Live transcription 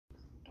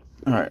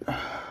Alright.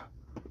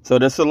 So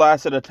this is the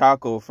last of the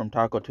taco from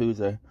Taco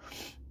Tuesday.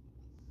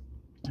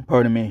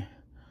 Pardon me.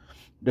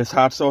 This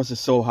hot sauce is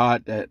so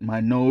hot that my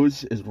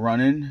nose is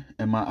running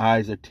and my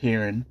eyes are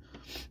tearing.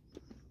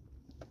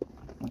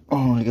 Oh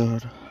my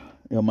god.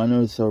 Yo, my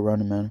nose is so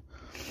running, man.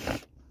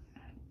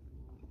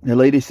 The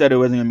lady said it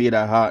wasn't gonna be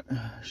that hot.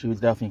 She was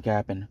definitely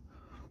capping.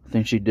 I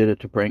think she did it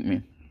to prank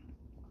me.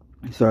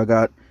 So I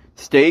got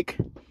steak,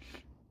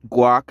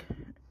 guac,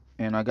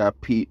 and I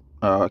got Pete.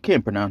 I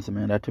can't pronounce it,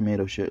 man. That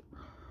tomato shit.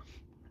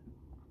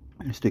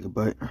 Let's take a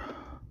bite.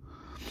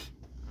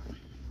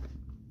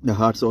 The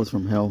hot sauce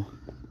from hell.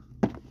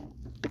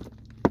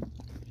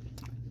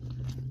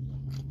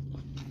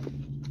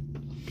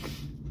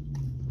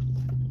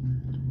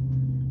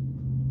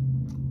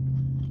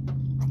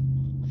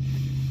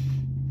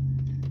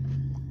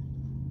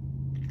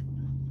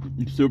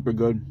 It's super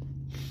good.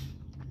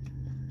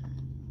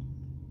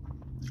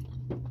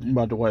 I'm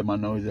about to wipe my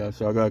nose out,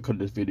 so I gotta cut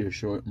this video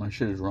short. My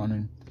shit is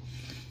running.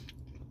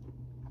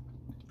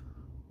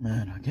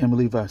 Man, I can't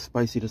believe how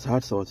spicy this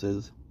hot sauce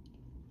is.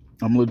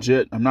 I'm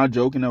legit. I'm not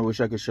joking. I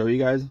wish I could show you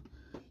guys.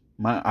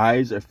 My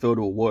eyes are filled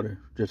with water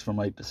just from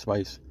like the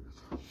spice.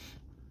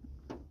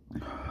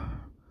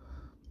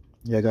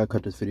 Yeah, I gotta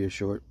cut this video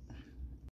short.